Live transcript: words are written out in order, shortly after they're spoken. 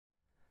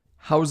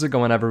How's it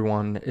going,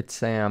 everyone? It's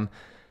Sam.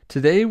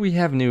 Today we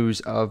have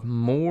news of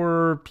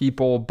more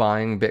people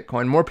buying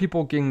Bitcoin, more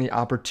people getting the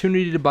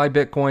opportunity to buy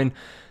Bitcoin,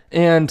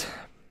 and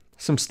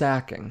some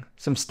stacking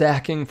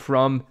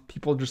from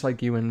people just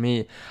like you and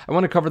me. I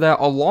want to cover that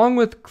along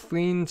with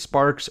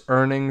CleanSpark's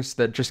earnings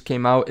that just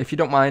came out. If you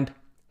don't mind,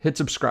 hit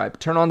subscribe.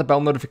 Turn on the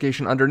bell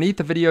notification underneath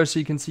the video so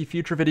you can see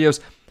future videos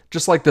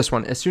just like this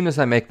one as soon as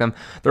I make them.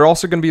 There are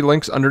also going to be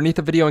links underneath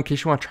the video in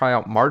case you want to try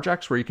out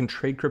Margex, where you can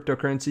trade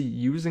cryptocurrency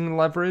using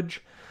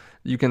leverage.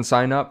 You can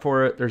sign up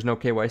for it. There's no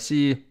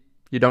KYC.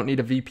 You don't need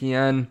a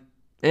VPN.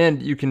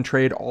 And you can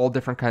trade all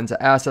different kinds of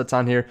assets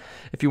on here.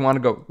 If you want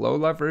to go low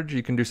leverage,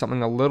 you can do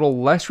something a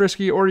little less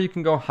risky, or you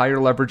can go higher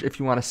leverage if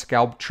you want to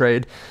scalp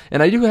trade.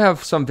 And I do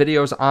have some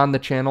videos on the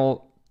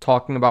channel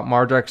talking about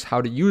Margex,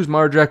 how to use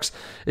Margex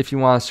if you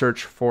want to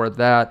search for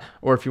that,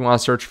 or if you want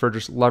to search for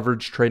just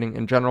leverage trading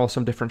in general.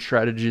 Some different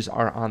strategies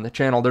are on the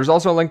channel. There's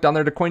also a link down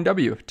there to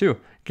CoinW too, in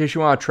case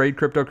you want to trade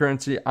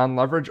cryptocurrency on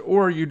leverage,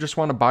 or you just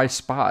want to buy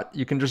spot.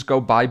 You can just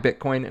go buy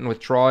Bitcoin and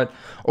withdraw it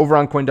over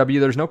on CoinW.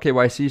 There's no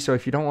KYC, so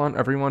if you don't want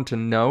everyone to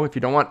know, if you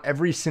don't want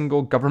every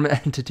single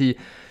government entity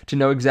to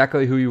know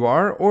exactly who you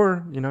are,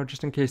 or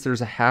just in case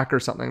there's a hack or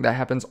something that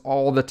happens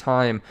all the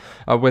time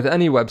with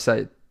any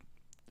website,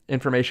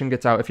 information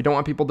gets out. If you don't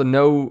want people to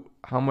know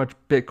how much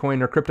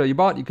Bitcoin or crypto you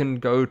bought, you can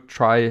go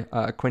try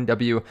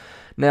CoinW.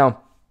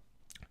 Now,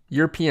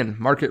 European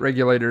market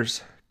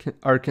regulators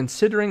are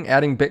considering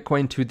adding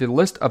Bitcoin to the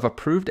list of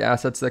approved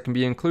assets that can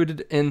be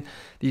included in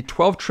the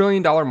 $12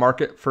 trillion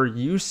market for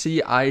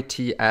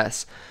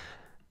UCITS.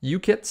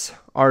 UCITS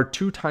are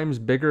 2 times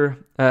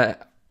bigger,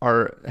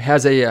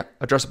 has a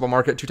addressable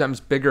market 2 times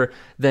bigger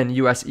than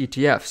US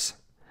ETFs.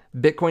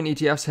 Bitcoin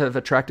ETFs have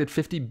attracted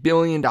 $50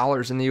 billion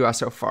in the US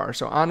so far.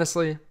 So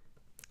honestly,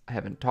 I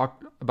haven't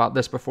talked about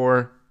this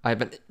before. I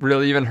haven't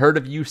really even heard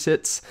of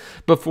UCITS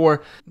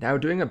before. Now,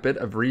 doing a bit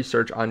of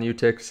research on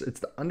UCITS, it's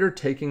the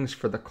undertakings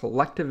for the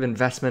collective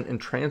investment in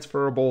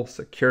transferable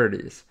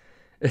securities.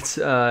 It's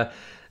the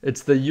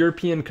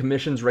European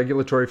Commission's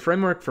regulatory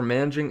framework for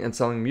managing and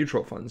selling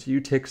mutual funds.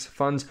 UCITS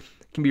funds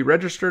can be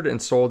registered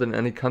and sold in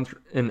any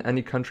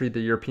country the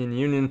European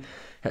Union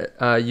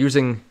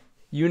using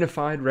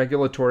unified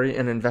regulatory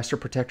and investor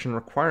protection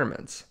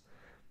requirements.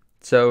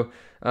 So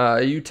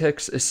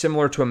UCITS is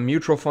similar to a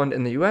mutual fund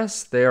in the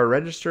US. They are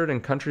registered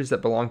in countries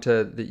that belong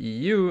to the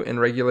EU and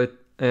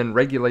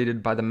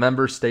regulated by the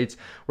member states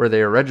where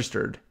they are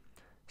registered.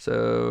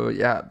 So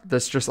yeah,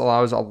 this just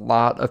allows a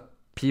lot of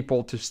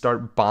people to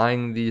start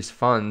buying these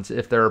funds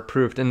if they're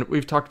approved. And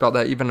we've talked about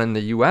that even in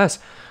the US,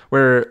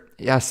 where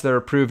yes, they're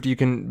approved. You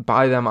can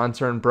buy them on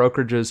certain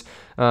brokerages,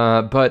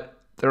 but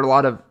there are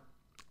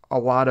a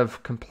lot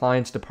of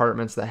compliance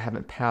departments that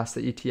haven't passed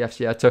the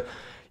ETFs yet. So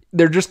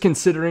they're just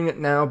considering it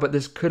now, but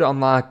this could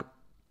unlock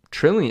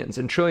trillions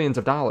and trillions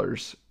of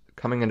dollars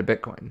coming into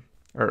Bitcoin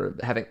or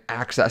having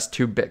access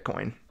to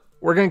Bitcoin.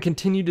 We're going to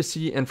continue to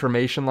see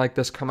information like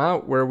this come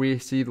out where we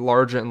see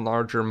larger and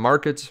larger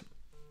markets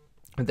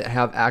that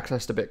have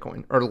access to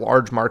Bitcoin, or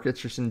large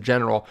markets just in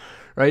general,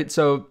 right?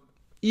 So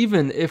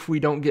even if we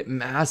don't get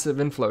massive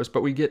inflows,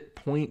 but we get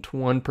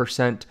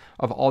 0.1%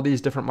 of all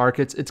these different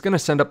markets, it's going to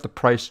send up the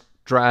price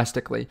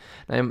drastically.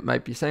 Now, you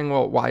might be saying,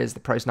 well, why has the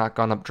price not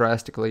gone up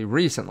drastically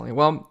recently?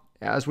 Well,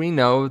 as we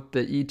know,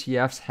 the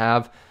ETFs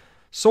have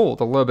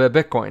sold a little bit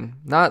of Bitcoin.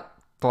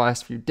 Not the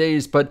last few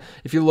days, but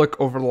if you look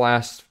over the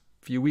last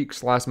few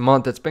weeks, last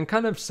month, it's been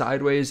kind of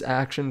sideways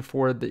action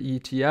for the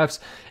ETFs.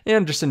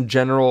 And just in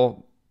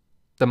general,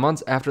 the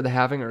months after the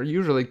halving are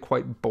usually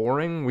quite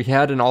boring. We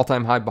had an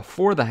all-time high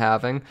before the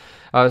halving.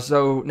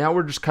 So now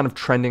we're just kind of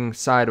trending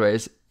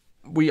sideways.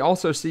 We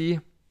also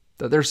see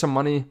that there's some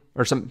money,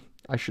 or some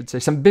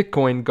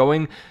Bitcoin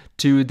going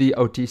to the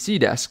OTC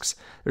desks.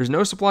 There's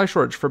no supply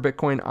shortage for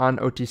Bitcoin on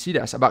OTC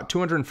desks. About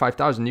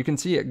 205,000. You can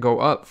see it go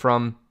up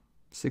from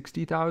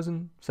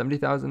 60,000,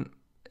 70,000,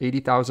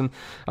 80,000,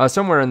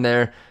 somewhere in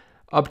there,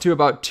 up to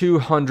about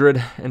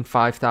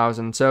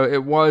 205,000. So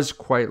it was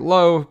quite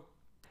low.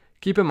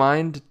 Keep in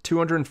mind,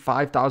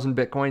 205,000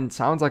 Bitcoin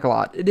sounds like a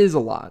lot. It is a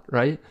lot,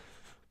 right?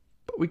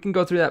 But we can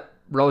go through that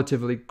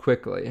relatively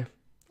quickly.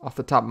 Off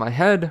the top of my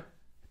head,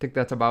 I think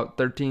that's about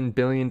 $13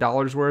 billion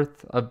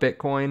worth of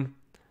Bitcoin.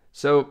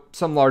 So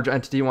some large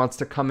entity wants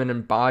to come in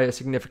and buy a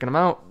significant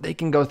amount. They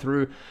can go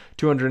through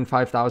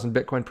 205,000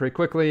 Bitcoin pretty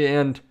quickly.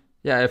 And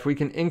yeah, if we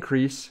can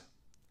increase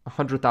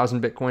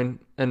 100,000 Bitcoin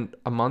in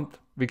a month,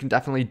 we can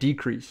definitely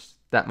decrease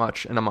that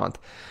much in a month,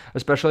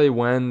 especially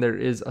when there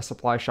is a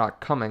supply shock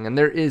coming. And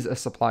there is a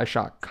supply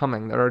shock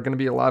coming. There are going to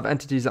be a lot of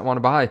entities that want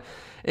to buy.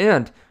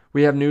 And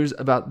we have news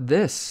about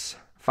this.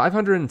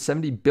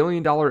 $570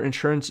 billion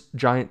insurance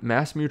giant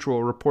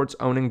MassMutual reports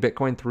owning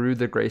Bitcoin through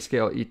the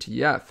Grayscale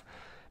ETF.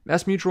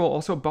 MassMutual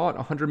also bought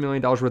 $100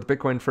 million worth of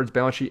Bitcoin for its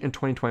balance sheet in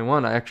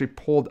 2021. I actually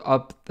pulled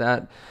up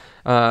that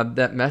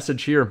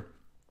message here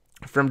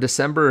from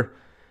December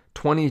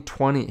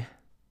 2020.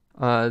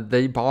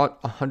 They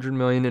bought $100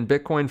 million in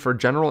Bitcoin for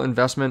general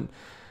investment,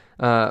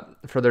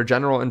 for their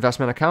general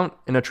investment account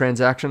in a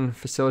transaction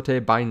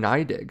facilitated by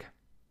NYDIG.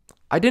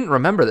 I didn't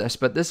remember this,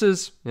 but this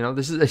is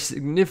a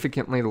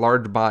significantly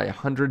large buy,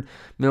 $100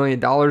 million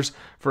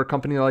for a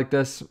company like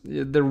this.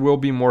 There will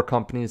be more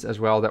companies as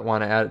well that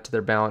want to add it to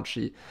their balance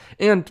sheet.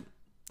 And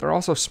there are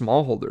also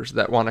small holders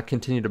that want to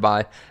continue to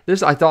buy.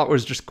 This I thought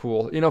was just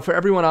cool. For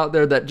everyone out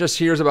there that just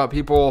hears about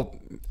people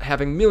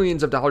having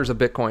millions of dollars of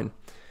Bitcoin,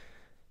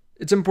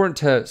 it's important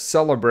to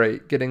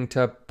celebrate getting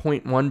to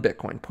 0.1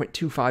 Bitcoin,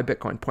 0.25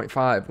 Bitcoin,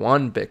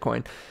 0.51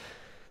 Bitcoin.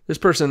 This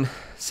person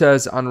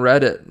says on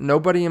Reddit,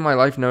 nobody in my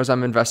life knows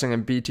I'm investing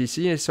in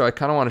BTC, so I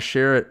kind of want to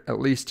share it at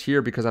least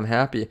here because I'm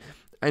happy.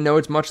 I know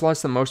it's much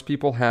less than most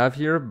people have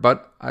here,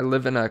 but I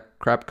live in a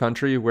crap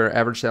country where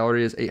average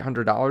salary is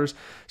 $800.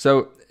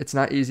 So it's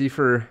not easy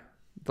for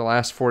the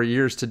last 4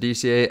 years to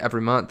DCA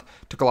every month.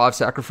 Took a lot of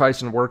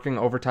sacrifice and working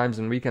overtimes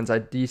and weekends. I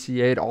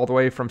DCA'd all the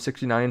way from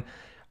 69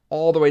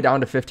 all the way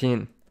down to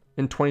 15.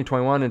 In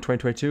 2021 and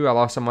 2022, I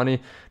lost some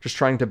money just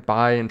trying to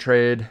buy and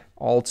trade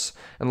alts.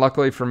 And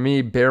luckily for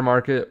me, bear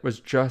market was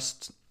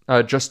just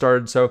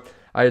started, so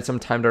I had some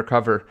time to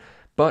recover.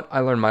 But I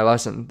learned my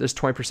lesson. This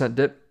 20%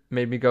 dip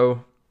made me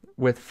go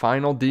with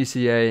final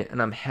DCA,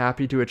 and I'm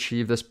happy to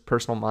achieve this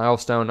personal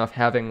milestone of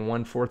having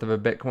 1/4 of a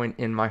Bitcoin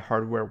in my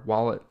hardware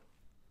wallet.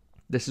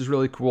 This is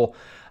really cool.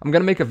 I'm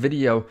going to make a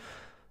video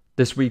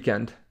this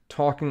weekend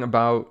talking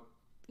about,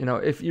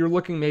 if you're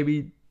looking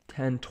maybe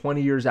 10,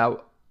 20 years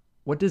out,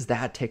 what does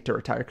that take to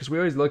retire? Because we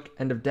always look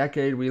end of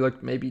decade, we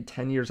look maybe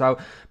 10 years out,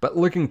 but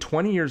looking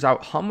 20 years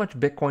out, how much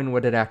Bitcoin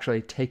would it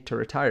actually take to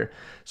retire?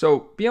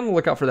 So be on the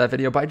lookout for that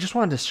video, but I just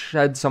wanted to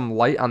shed some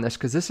light on this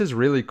because this is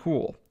really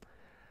cool.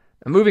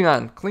 And moving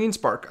on,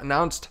 CleanSpark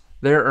announced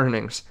their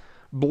earnings.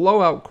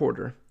 Blowout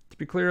quarter. To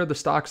be clear, the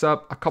stock's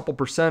up a couple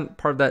percent.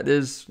 Part of that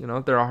is,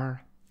 there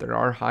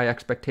are high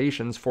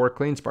expectations for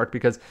CleanSpark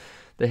because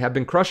they have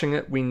been crushing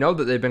it. We know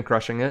that they've been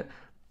crushing it.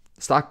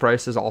 Stock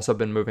price has also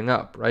been moving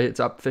up, right? It's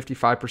up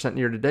 55%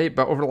 year to date,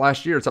 but over the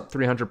last year, it's up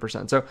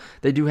 300%. So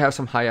they do have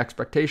some high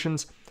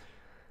expectations.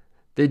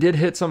 They did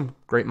hit some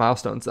great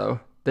milestones though.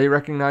 They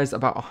recognized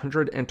about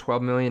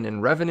 112 million in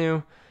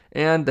revenue,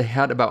 and they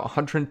had about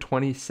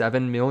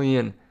 127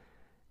 million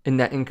in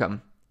net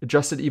income.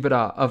 Adjusted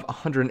EBITDA of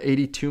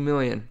 182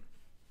 million.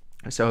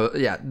 So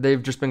yeah,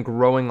 they've just been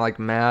growing like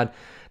mad.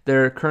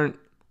 Their current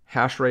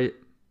hash rate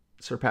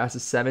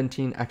surpasses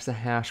 17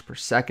 exahash per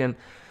second.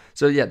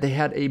 So yeah, they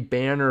had a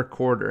banner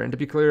quarter. And to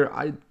be clear,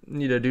 I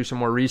need to do some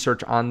more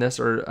research on this,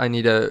 or I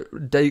need to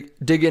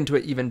dig into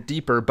it even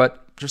deeper.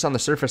 But just on the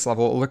surface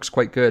level, it looks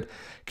quite good.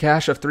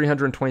 Cash of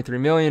 323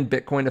 million,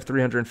 Bitcoin of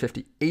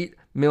 $358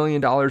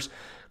 million.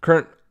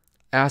 Current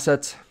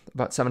assets,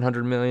 about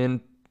 700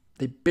 million.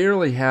 They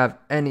barely have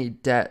any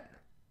debt,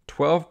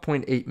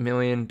 $12.8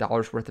 million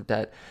worth of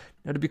debt.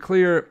 Now to be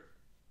clear,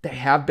 they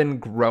have been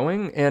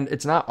growing, and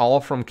it's not all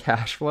from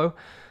cash flow.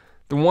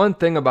 The one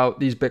thing about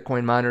these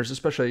Bitcoin miners,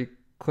 especially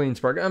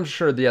CleanSpark, I'm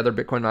sure the other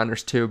Bitcoin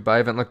miners too, but I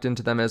haven't looked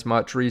into them as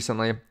much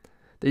recently,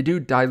 they do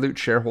dilute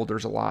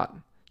shareholders a lot.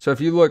 So if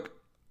you look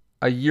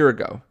a year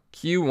ago,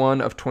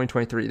 Q1 of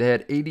 2023, they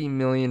had 80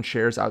 million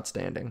shares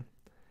outstanding.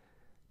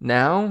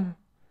 Now,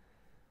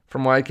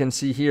 from what I can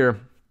see here,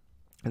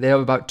 they have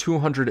about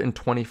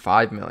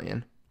 225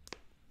 million.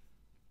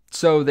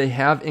 So they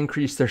have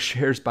increased their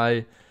shares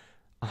by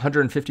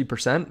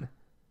 150%.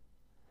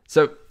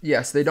 So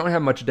yes, they don't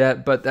have much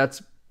debt, but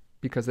that's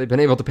because they've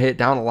been able to pay it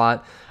down a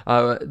lot.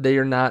 They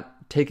are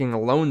not taking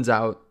loans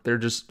out. They're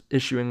just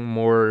issuing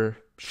more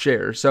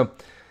shares. So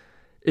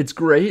it's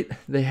great.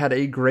 They had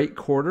a great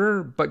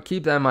quarter, but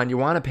keep that in mind. You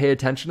want to pay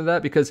attention to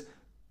that because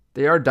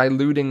they are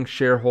diluting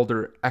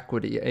shareholder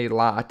equity a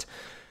lot.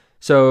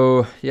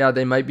 So yeah,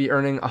 they might be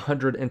earning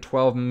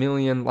 112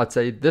 million, let's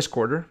say this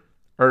quarter,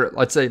 or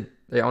let's say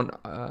they earned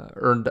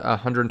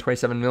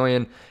 127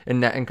 million in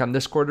net income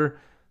this quarter.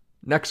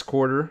 Next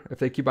quarter, if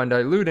they keep on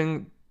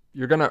diluting,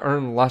 you're going to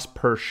earn less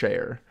per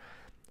share.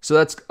 So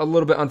that's a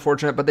little bit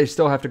unfortunate, but they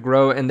still have to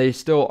grow, and they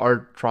still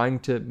are trying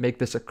to make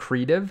this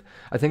accretive.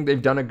 I think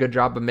they've done a good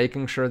job of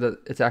making sure that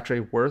it's actually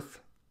worth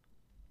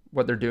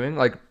what they're doing.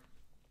 Like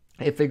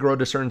if they grow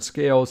to certain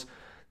scales,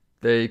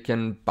 they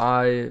can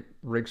buy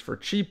rigs for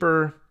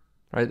cheaper,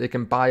 right? They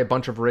can buy a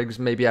bunch of rigs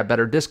maybe at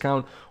better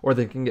discount, or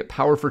they can get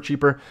power for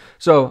cheaper.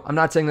 So I'm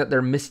not saying that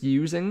they're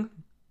misusing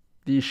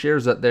these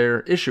shares that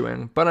they're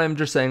issuing, but I'm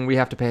just saying we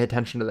have to pay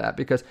attention to that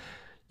because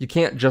you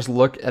can't just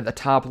look at the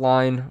top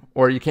line,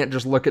 or you can't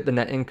just look at the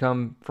net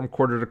income from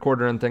quarter to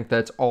quarter and think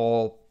that's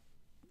all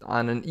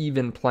on an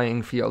even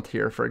playing field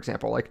here. For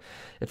example, like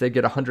if they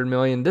get 100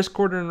 million this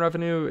quarter in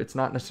revenue, it's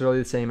not necessarily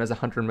the same as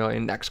 100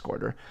 million next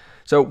quarter.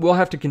 So we'll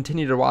have to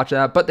continue to watch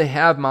that, but they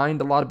have mined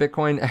a lot of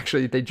Bitcoin.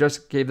 Actually, they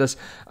just gave this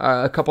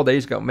a couple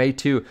days ago, May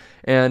 2,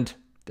 and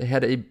they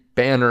had a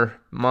banner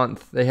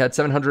month. They had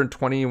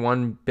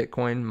 721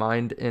 Bitcoin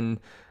mined in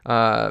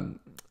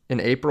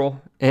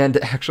April, and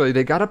actually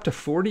they got up to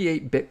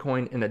 48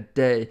 Bitcoin in a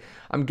day.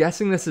 I'm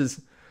guessing this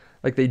is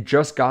like they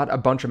just got a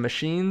bunch of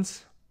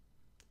machines,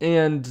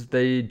 and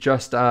they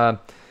just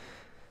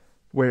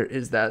where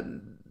is that?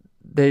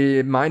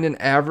 They mined an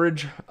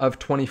average of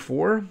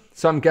 24.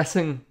 So I'm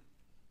guessing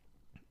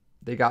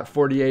they got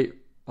 48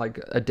 like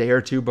a day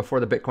or two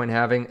before the Bitcoin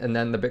halving, and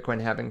then the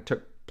Bitcoin halving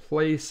took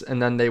place,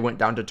 and then they went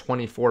down to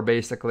 24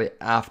 basically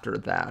after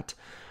that,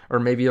 or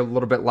maybe a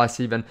little bit less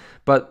even,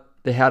 but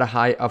they had a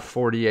high of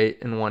 48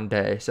 in one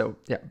day. So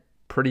yeah,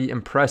 pretty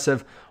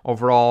impressive.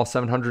 Overall,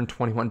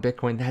 721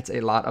 Bitcoin, that's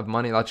a lot of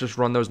money. Let's just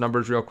run those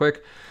numbers real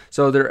quick.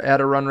 So they're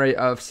at a run rate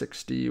of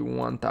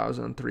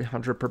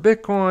 61,300 per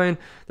Bitcoin.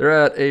 They're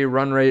at a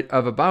run rate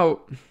of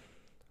about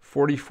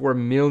 44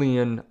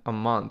 million a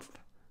month.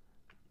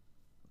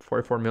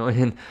 44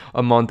 million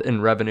a month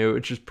in revenue,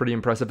 which is pretty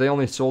impressive. They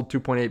only sold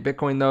 2.8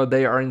 Bitcoin though.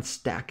 They are in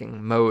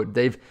stacking mode.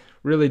 They've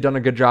really done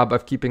a good job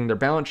of keeping their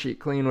balance sheet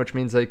clean, which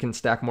means they can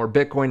stack more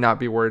Bitcoin, not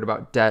be worried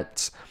about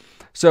debts.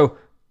 So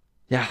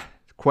yeah,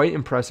 quite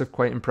impressive,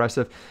 quite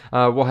impressive.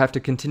 We'll have to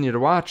continue to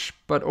watch,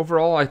 but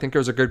overall, I think it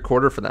was a good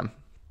quarter for them.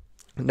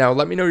 Now,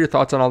 let me know your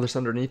thoughts on all this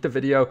underneath the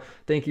video.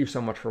 Thank you so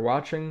much for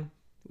watching.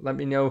 Let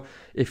me know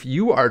if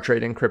you are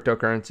trading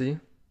cryptocurrency.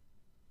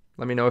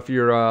 Let me know if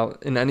you're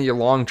in any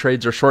long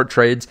trades or short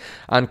trades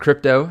on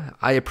crypto.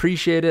 I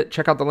appreciate it.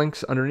 Check out the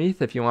links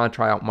underneath if you want to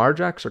try out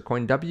Margex or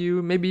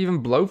CoinW, maybe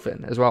even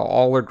Blowfin as well.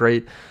 All are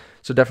great.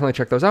 So definitely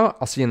check those out.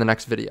 I'll see you in the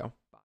next video.